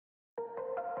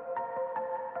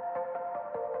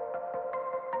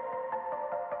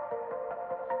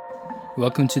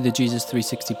Welcome to the Jesus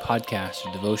 360 podcast,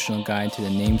 a devotional guide to the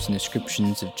names and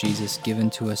descriptions of Jesus given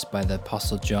to us by the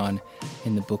Apostle John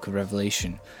in the book of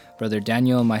Revelation. Brother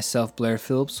Daniel and myself, Blair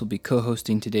Phillips, will be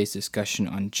co-hosting today's discussion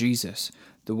on Jesus,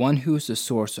 the one who is the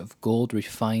source of gold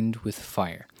refined with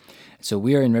fire. So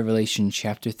we are in Revelation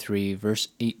chapter 3, verse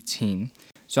 18.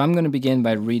 So I'm going to begin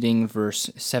by reading verse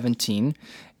 17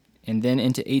 and then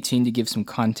into 18 to give some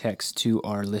context to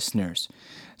our listeners.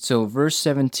 So verse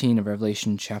 17 of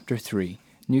Revelation chapter 3,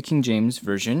 New King James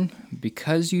Version,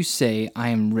 because you say, I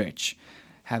am rich,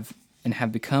 have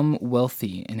become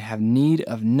wealthy, and have need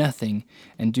of nothing,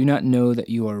 and do not know that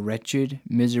you are wretched,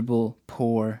 miserable,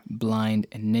 poor, blind,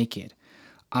 and naked.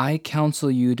 I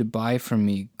counsel you to buy from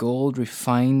me gold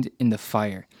refined in the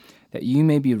fire, that you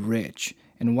may be rich,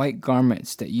 and white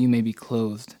garments, that you may be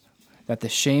clothed, that the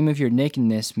shame of your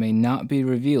nakedness may not be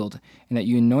revealed, and that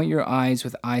you anoint your eyes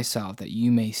with eye salve, that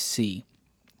you may see.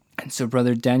 And so,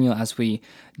 Brother Daniel, as we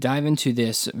dive into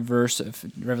this verse of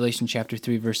Revelation chapter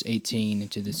 3, verse 18,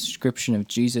 into the description of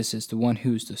Jesus as the one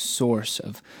who is the source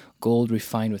of gold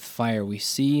refined with fire, we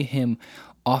see him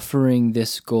offering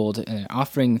this gold and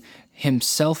offering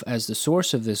himself as the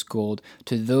source of this gold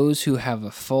to those who have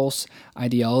a false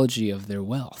ideology of their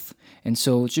wealth. And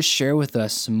so just share with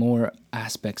us some more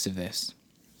aspects of this.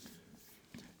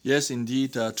 Yes,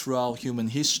 indeed, throughout human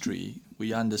history,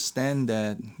 we understand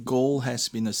that gold has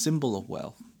been a symbol of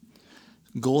wealth.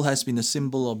 Gold has been a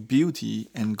symbol of beauty,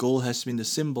 and gold has been the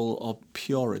symbol of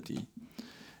purity.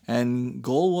 And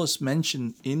gold was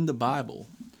mentioned in the Bible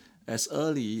as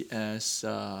early as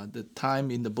the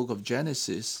time in the book of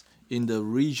Genesis in the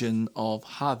region of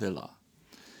Havilah.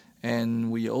 And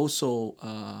we also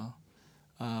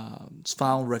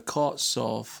found records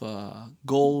of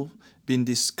gold being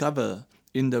discovered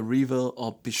in the river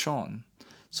of Pishon.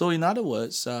 So in other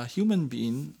words, human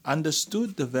beings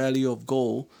understood the value of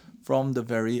gold from the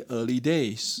very early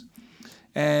days.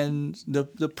 And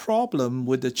the problem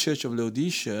with the Church of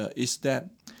Laodicea is that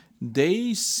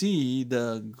they see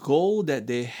the gold that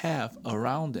they have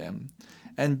around them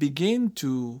and begin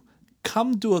to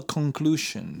come to a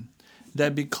conclusion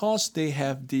that because they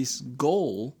have this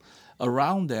gold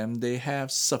around them, they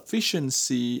have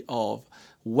sufficiency of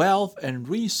wealth and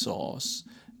resource.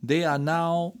 They are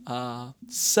now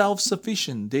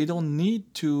self-sufficient. They don't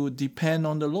need to depend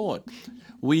on the Lord.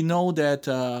 We know that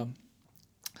the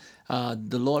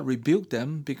Lord rebuked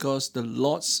them because the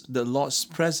Lord's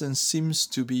presence seems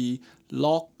to be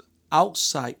locked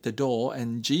outside the door,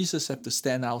 and Jesus have to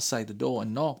stand outside the door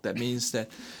and knock. That means that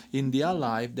in their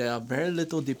life there are very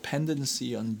little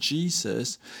dependency on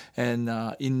Jesus, and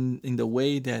in the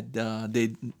way that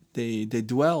they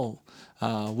dwell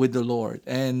with the Lord.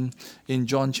 And in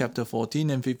John chapter 14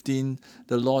 and 15,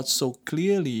 the Lord so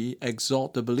clearly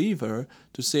exhort the believer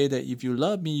to say that if you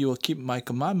love me, you will keep my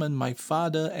commandment. My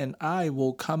Father and I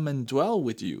will come and dwell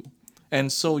with you. And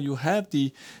so you have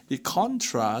the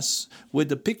contrast with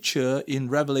the picture in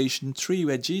Revelation 3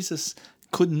 where Jesus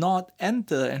could not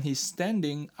enter and he's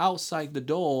standing outside the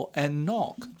door and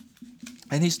knock.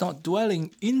 And he's not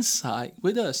dwelling inside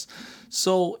with us.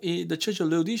 So the Church of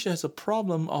Laodicea has a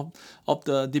problem of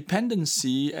the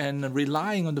dependency and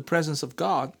relying on the presence of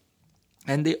God.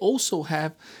 And they also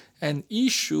have an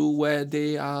issue where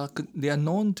they are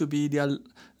known to be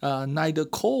neither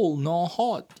cold nor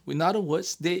hot. In other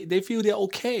words, they feel they're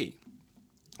okay.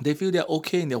 They feel they're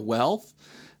okay in their wealth.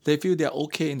 They feel they're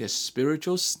okay in their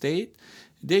spiritual state.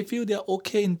 They feel they're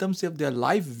okay in terms of their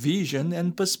life vision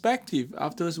and perspective.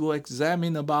 Afterwards, we'll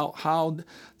examine about how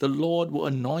the Lord will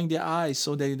anoint their eyes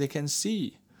so that they can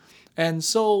see. And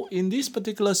so in this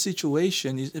particular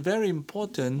situation, it's very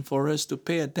important for us to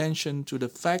pay attention to the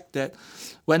fact that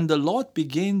when the Lord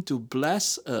began to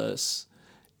bless us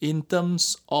in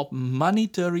terms of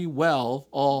monetary wealth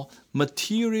or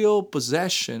material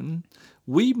possession,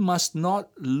 we must not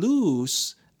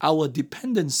lose our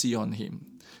dependency on Him.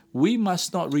 We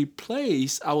must not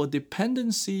replace our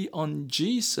dependency on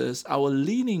Jesus, our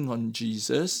leaning on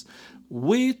Jesus,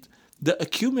 with the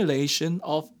accumulation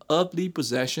of earthly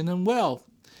possession and wealth.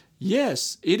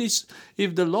 Yes, it is.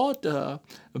 If the Lord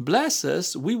bless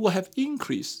us, we will have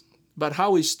increase. But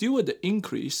how we steward the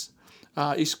increase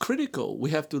is critical. We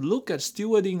have to look at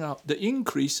stewarding the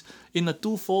increase in a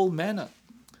twofold manner.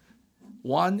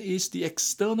 One is the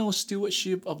external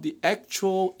stewardship of the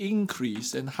actual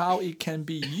increase and how it can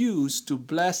be used to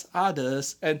bless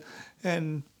others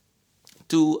and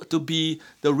to be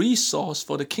the resource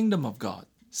for the kingdom of God.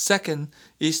 Second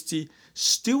is the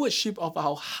stewardship of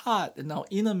our heart and our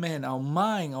inner man, our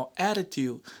mind, our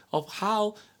attitude of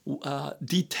how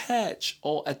detached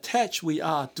or attached we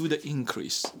are to the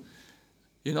increase.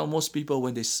 Most people,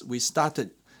 when we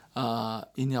started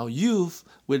in our youth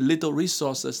with little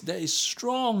resources, there is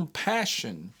strong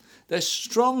passion, there's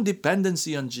strong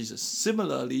dependency on Jesus.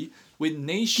 Similarly, with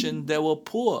nations that were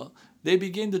poor, they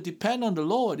begin to depend on the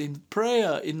Lord in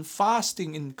prayer, in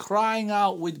fasting, in crying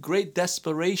out with great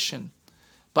desperation.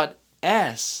 But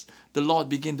as the Lord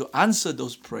began to answer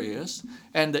those prayers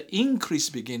and the increase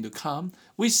began to come,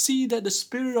 we see that the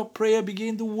spirit of prayer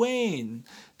began to wane.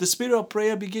 The spirit of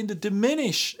prayer began to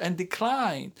diminish and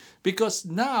decline, because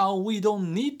now we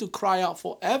don't need to cry out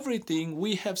for everything.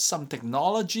 We have some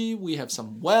technology, we have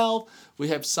some wealth, we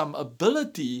have some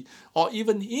ability or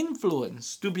even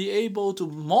influence to be able to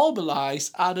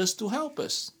mobilize others to help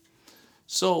us.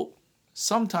 So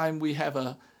sometimes we have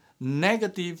a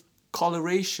negative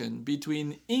correlation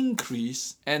between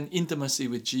increase and intimacy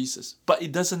with Jesus. But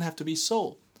it doesn't have to be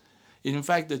so. In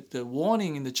fact, the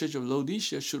warning in the church of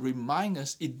Laodicea should remind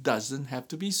us it doesn't have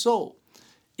to be so.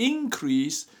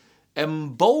 Increase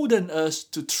embolden us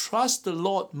to trust the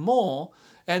Lord more.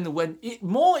 And when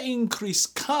more increase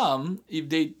come, if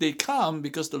they come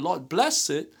because the Lord bless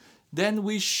it, then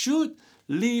we should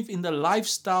live in the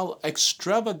lifestyle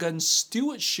extravagant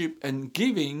stewardship and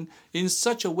giving in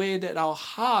such a way that our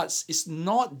hearts is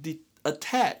not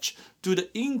attached to the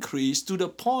increase to the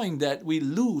point that we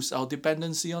lose our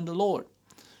dependency on the Lord.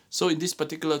 So in this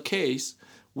particular case,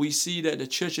 we see that the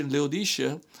church in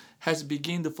Laodicea has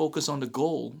begun to focus on the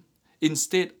goal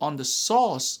instead on the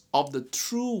source of the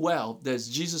true wealth, that's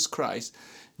Jesus Christ.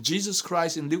 Jesus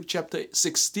Christ in Luke chapter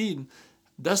 16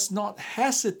 does not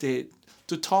hesitate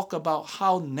to talk about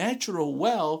how natural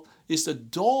wealth is the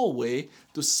doorway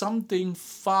to something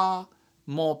far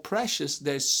more precious,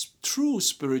 that's true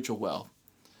spiritual wealth.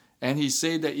 And he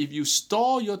said that if you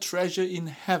store your treasure in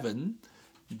heaven,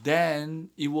 then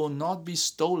it will not be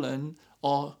stolen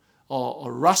or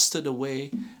rusted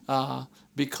away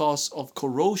because of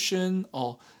corrosion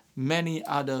or many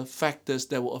other factors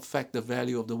that will affect the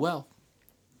value of the wealth.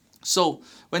 So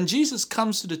when Jesus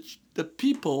comes to the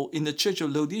people in the church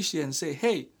of Laodicea and say,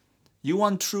 hey, you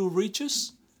want true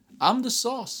riches? I'm the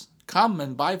source. Come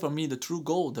and buy from me the true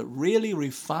gold, the really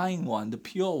refined one, the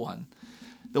pure one.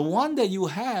 The one that you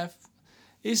have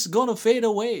is going to fade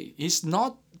away. It's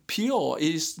not pure.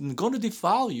 It's going to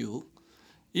defile you.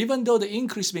 Even though the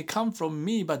increase may come from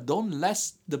me, but don't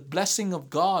let the blessing of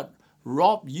God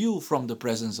rob you from the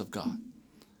presence of God.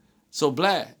 So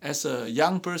Blair, as a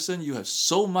young person, you have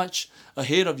so much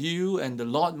ahead of you, and the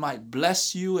Lord might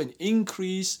bless you and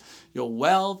increase your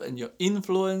wealth and your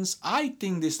influence. I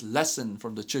think this lesson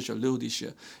from the Church of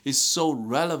Laodicea is so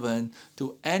relevant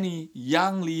to any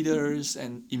young leaders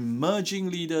and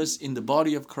emerging leaders in the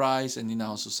body of Christ and in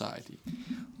our society.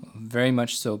 Very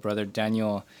much so, Brother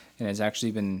Daniel, and it's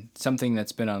actually been something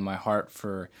that's been on my heart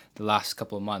for the last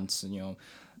couple of months. And,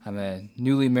 I'm a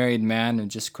newly married man and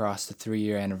just crossed the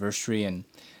 3-year anniversary, and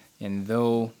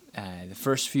though the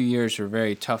first few years were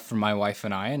very tough for my wife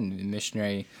and I in the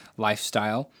missionary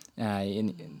lifestyle,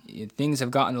 things have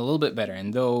gotten a little bit better,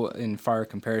 and though in far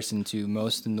comparison to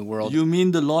most in the world. You mean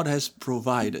the Lord has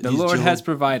provided? The Lord has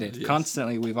provided, yes.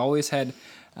 Constantly. We've always had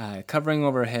covering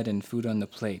over our head and food on the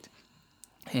plate.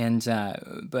 And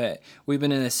but we've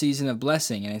been in a season of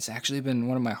blessing, and it's actually been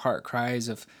one of my heart cries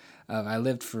of I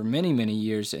lived for many, many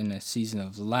years in a season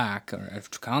of lack or of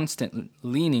constant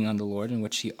leaning on the Lord, in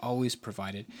which He always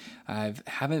provided. I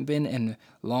haven't been in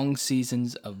long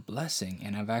seasons of blessing,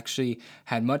 and I've actually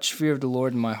had much fear of the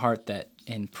Lord in my heart, that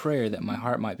in prayer that my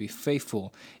heart might be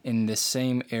faithful in this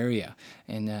same area.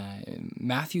 And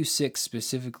Matthew 6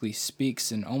 specifically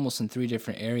speaks in almost in 3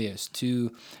 different areas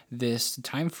to this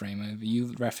time frame.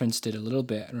 You've referenced it a little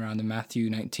bit around the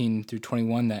Matthew 19 through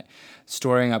 21, that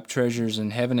storing up treasures in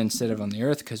heaven instead of on the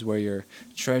earth, because where your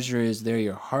treasure is, there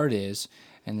your heart is.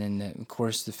 And then, of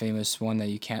course, the famous one that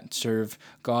you can't serve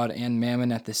God and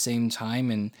mammon at the same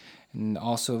time. And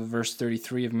also verse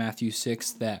 33 of Matthew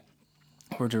 6, that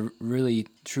we're to really,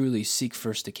 truly seek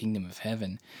first the kingdom of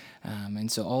heaven.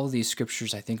 And so all of these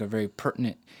scriptures, I think, are very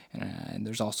pertinent. And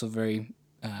there's also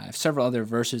several other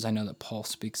verses I know that Paul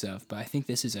speaks of. But I think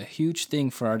this is a huge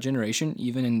thing for our generation,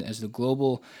 even as the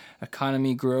global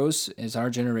economy grows, as our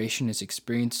generation has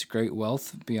experienced great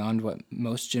wealth beyond what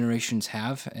most generations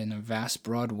have in a vast,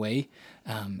 broad way,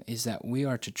 is that we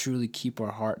are to truly keep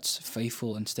our hearts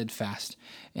faithful and steadfast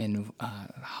and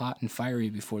hot and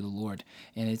fiery before the Lord.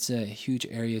 And it's a huge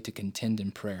area to contend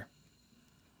in prayer.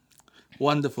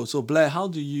 Wonderful. So Blair, how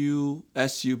do you,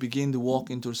 as you begin to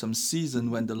walk into some season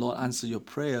when the Lord answers your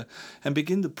prayer and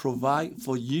begin to provide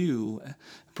for you,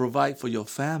 provide for your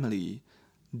family,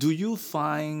 do you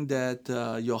find that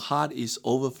your heart is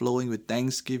overflowing with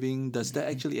thanksgiving? Does that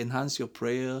actually enhance your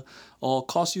prayer or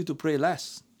cause you to pray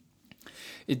less?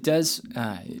 It does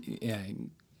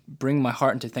bring my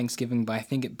heart into thanksgiving, but I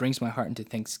think it brings my heart into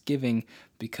thanksgiving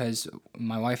because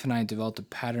my wife and I developed a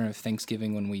pattern of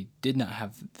thanksgiving when we did not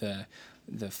have the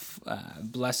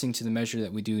blessing to the measure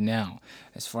that we do now.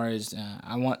 As far as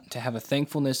I want to have a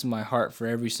thankfulness in my heart for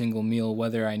every single meal,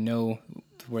 whether I know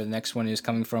where the next one is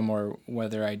coming from or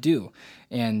whether I do,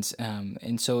 and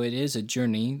so it is a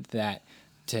journey that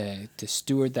to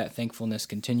steward that thankfulness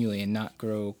continually and not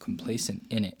grow complacent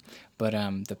in it. But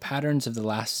the patterns of the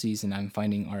last season I'm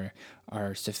finding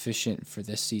are sufficient for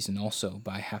this season also,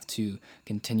 but I have to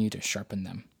continue to sharpen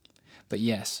them. But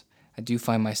yes, I do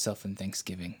find myself in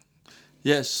thanksgiving.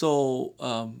 Yes, so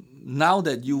now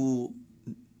that you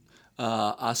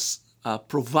are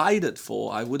provided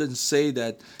for, I wouldn't say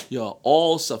that you're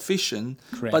all sufficient,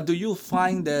 Correct. but do you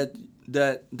find that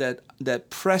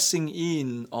pressing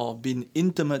in or being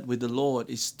intimate with the Lord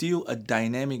is still a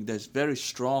dynamic that's very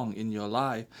strong in your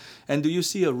life? And do you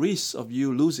see a risk of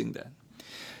you losing that?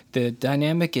 The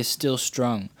dynamic is still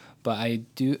strong, but I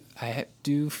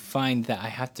do find that I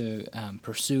have to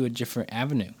pursue a different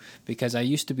avenue because I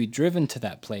used to be driven to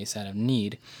that place out of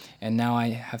need, and now I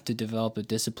have to develop a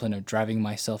discipline of driving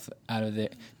myself out of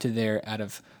there out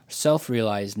of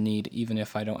self-realized need, even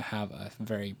if I don't have a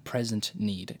very present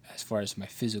need as far as my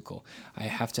physical. I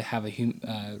have to have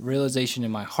a realization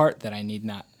in my heart that I need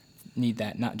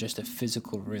that, not just a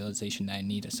physical realization that I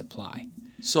need a supply.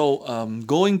 So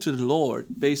going to the Lord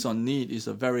based on need is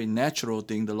a very natural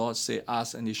thing. The Lord say,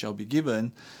 ask and it shall be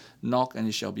given, knock and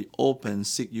it shall be opened,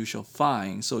 seek you shall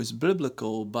find. So it's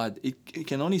biblical, but it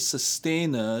can only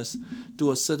sustain us to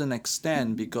a certain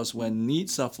extent, because when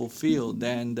needs are fulfilled,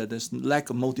 then there's lack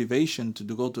of motivation to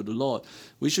go to the Lord.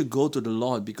 We should go to the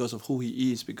Lord because of who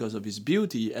He is, because of His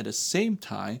beauty. At the same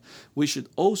time, we should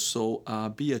also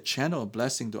be a channel of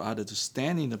blessing to others, to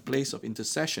stand in the place of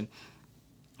intercession.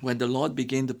 When the Lord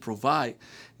began to provide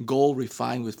gold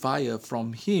refined with fire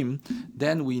from Him,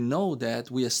 then we know that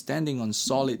we are standing on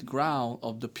solid ground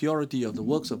of the purity of the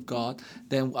works of God.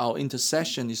 Then our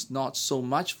intercession is not so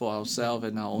much for ourselves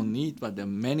and our own need, but there are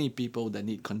many people that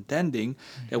need contending,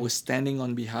 that we're standing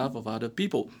on behalf of other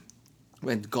people.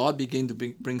 When God began to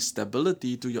bring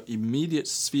stability to your immediate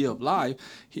sphere of life,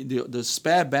 the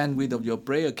spare bandwidth of your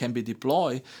prayer can be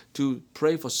deployed to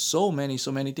pray for so many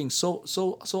things.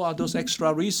 So are those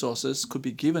extra resources could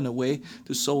be given away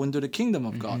to sow into the kingdom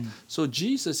of God. So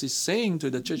Jesus is saying to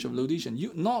the church of Laodicean,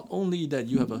 you not only that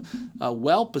you have a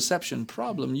well perception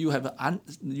problem, you have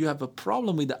a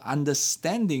problem with the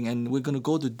understanding, and we're going to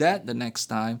go to that the next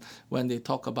time when they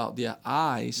talk about their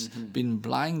eyes being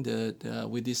blinded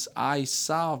with this eye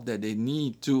salve that they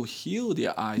need to heal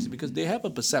their eyes, because they have a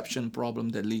perception problem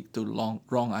that leads to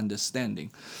wrong understanding.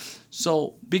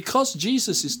 So because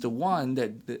Jesus is the one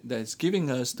that's giving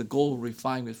us the gold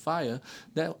refined with fire,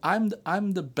 that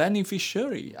I'm the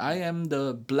beneficiary. I am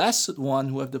the blessed one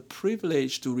who have the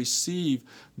privilege to receive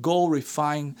gold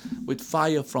refined with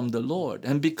fire from the Lord.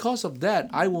 And because of that,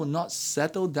 I will not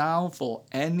settle down for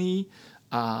any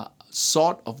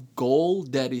sort of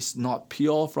gold that is not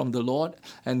pure from the Lord.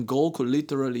 And gold could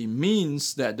literally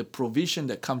means that the provision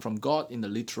that come from God in the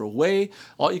literal way,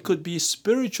 or it could be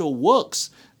spiritual works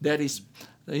that is,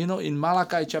 in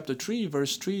Malachi chapter 3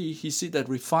 verse 3, he said that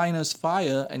refiner's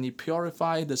fire, and he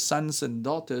purified the sons and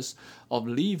daughters of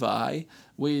Levi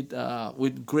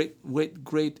with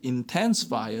great intense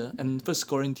fire. And 1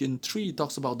 Corinthians 3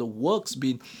 talks about the works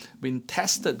being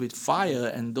tested with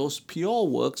fire, and those pure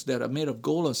works that are made of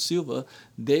gold or silver,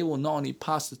 they will not only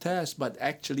pass the test, but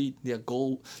actually their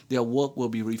work will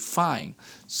be refined.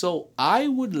 So I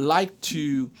would like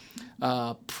to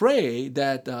pray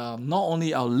that not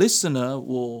only our listener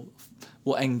will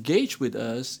engage with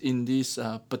us in this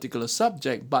particular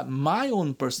subject, but my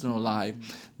own personal life,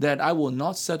 that I will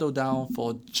not settle down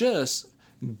for just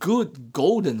good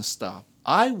golden stuff.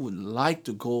 I would like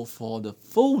to go for the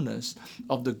fullness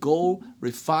of the gold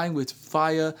refined with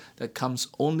fire that comes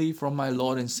only from my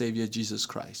Lord and Savior Jesus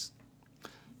Christ.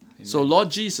 Amen. So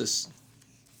Lord Jesus,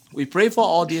 we pray for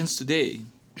our audience today,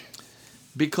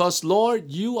 because Lord,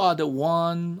 you are the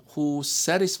one who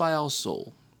satisfies our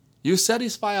soul. You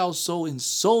satisfy our soul in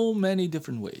so many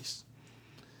different ways.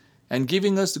 And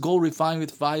giving us the gold refined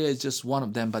with fire is just one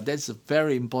of them, but that's a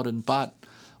very important part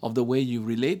of the way you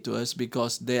relate to us,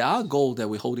 because there are gold that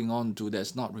we're holding on to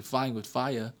that's not refined with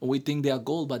fire. We think they are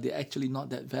gold, but they're actually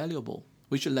not that valuable.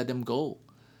 We should let them go,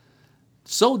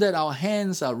 so that our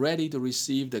hands are ready to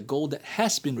receive the gold that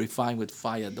has been refined with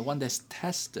fire, the one that's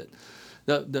tested.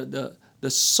 The the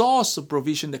source of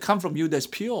provision that come from you that's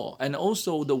pure, and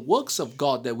also the works of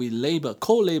God that we labor,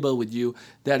 co-labor with you,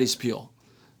 that is pure.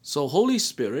 So Holy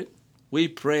Spirit, we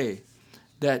pray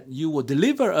that you will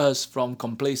deliver us from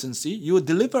complacency, you will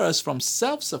deliver us from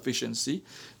self-sufficiency,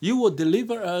 you will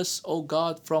deliver us, oh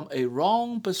God, from a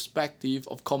wrong perspective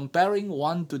of comparing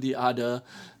one to the other,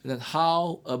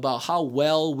 about how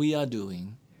well we are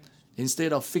doing,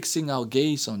 instead of fixing our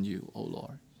gaze on you, oh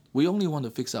Lord. We only want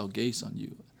to fix our gaze on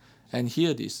you. And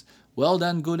hear this, well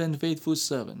done, good and faithful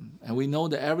servant. And we know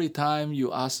that every time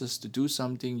you ask us to do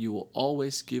something, you will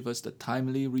always give us the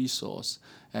timely resource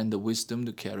and the wisdom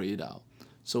to carry it out.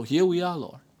 So here we are,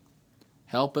 Lord.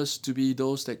 Help us to be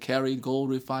those that carry gold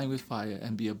refined with fire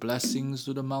and be a blessing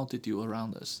to the multitude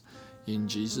around us. In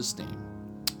Jesus' name,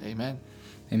 amen.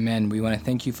 Amen. We want to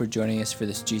thank you for joining us for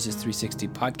this Jesus 360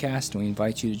 podcast, and we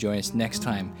invite you to join us next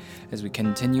time as we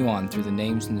continue on through the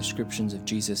names and descriptions of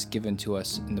Jesus given to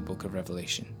us in the book of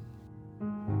Revelation.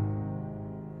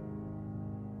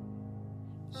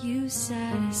 You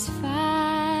satisfy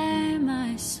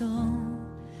my soul.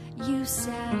 You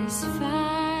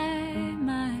satisfy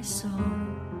my soul.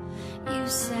 You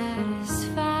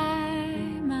satisfy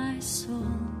my soul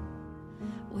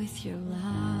with your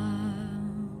love.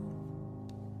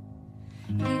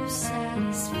 You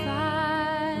satisfy